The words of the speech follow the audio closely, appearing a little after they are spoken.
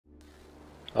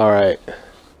Alright,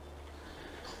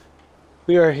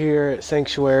 we are here at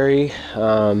Sanctuary.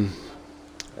 I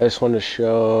just want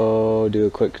to do a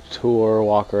quick tour,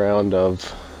 walk around of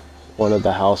one of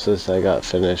the houses I got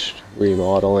finished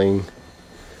remodeling.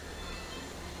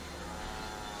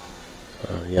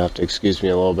 You have to excuse me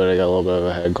a little bit, I got a little bit of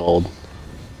a head cold.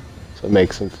 So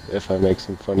if I make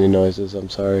some funny noises, I'm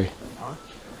sorry.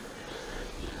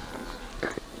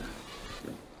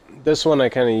 This one I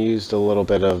kind of used a little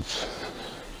bit of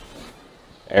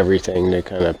everything to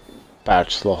kind of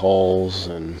patch the holes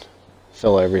and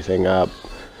fill everything up,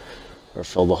 or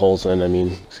fill the holes in, I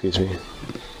mean, excuse me.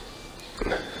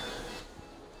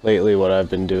 Lately what I've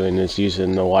been doing is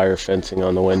using the wire fencing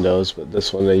on the windows, but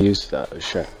this one I used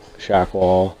that shack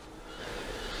wall.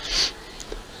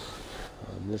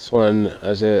 This one,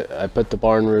 I put the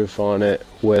barn roof on it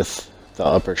with the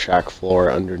upper shack floor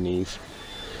underneath.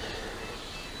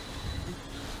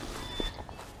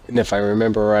 And if I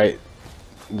remember right,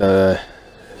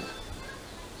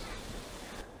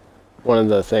 one of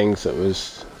the things that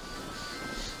was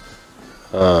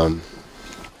kind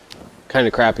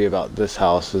of crappy about this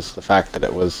house is the fact that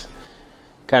it was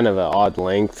kind of an odd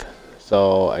length,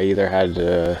 so I either had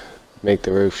to make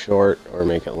the roof short or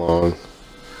make it long.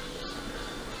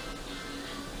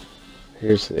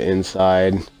 Here's the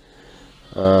inside.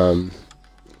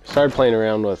 Started playing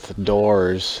around with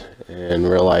doors and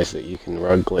realized that you can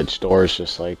rug glitch doors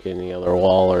just like any other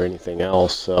wall or anything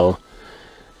else, so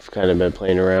I've kind of been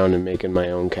playing around and making my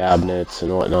own cabinets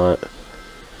and whatnot.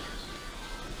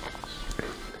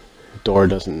 Door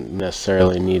doesn't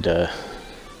necessarily need a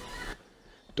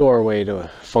doorway to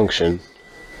function.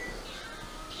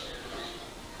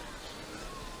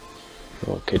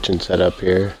 Little kitchen setup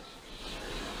here.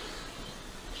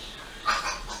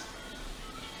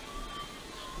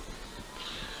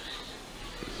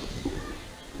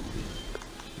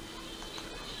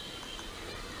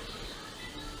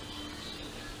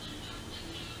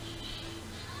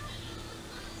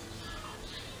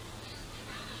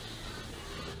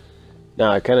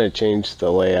 Now I kind of changed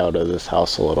the layout of this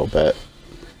house a little bit.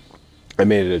 I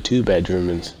made it a two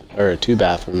bathroom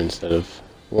instead of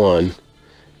one.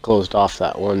 Closed off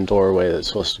that one doorway that's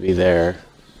supposed to be there.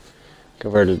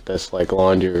 Converted this like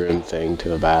laundry room thing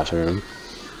to a bathroom.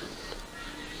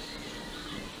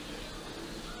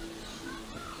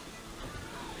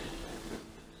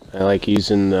 I like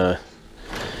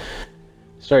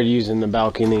started using the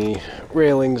balcony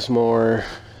railings more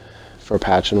for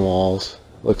patching walls.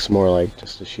 Looks more like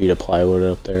just a sheet of plywood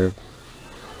up there.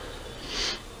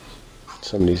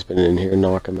 Somebody's been in here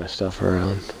knocking my stuff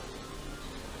around.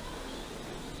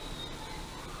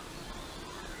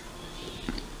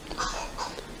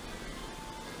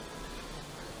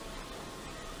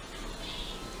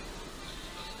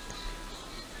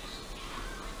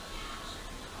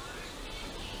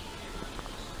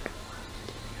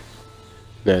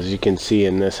 As you can see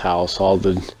in this house, all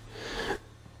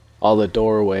the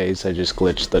doorways, I just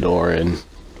glitched the door in.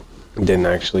 Didn't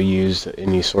actually use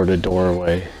any sort of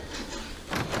doorway.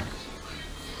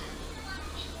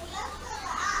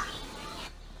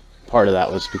 Part of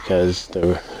that was because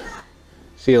the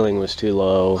ceiling was too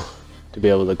low to be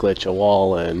able to glitch a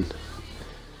wall in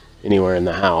anywhere in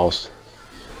the house.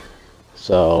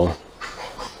 So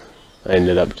I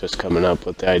ended up just coming up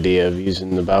with the idea of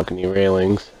using the balcony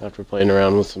railings after playing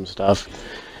around with some stuff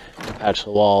to patch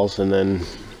the walls, and then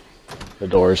the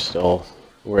doors still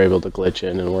were able to glitch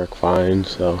in and work fine,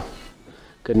 so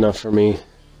good enough for me.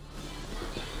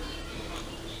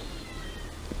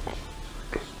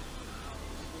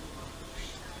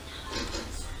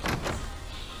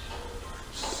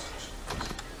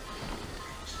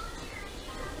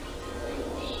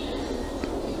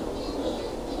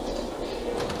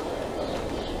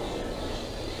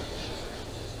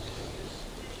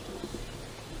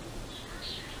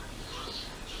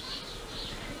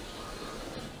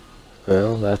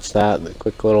 Well, that's that. The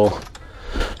quick little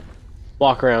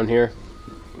walk around here.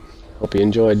 Hope you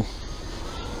enjoyed.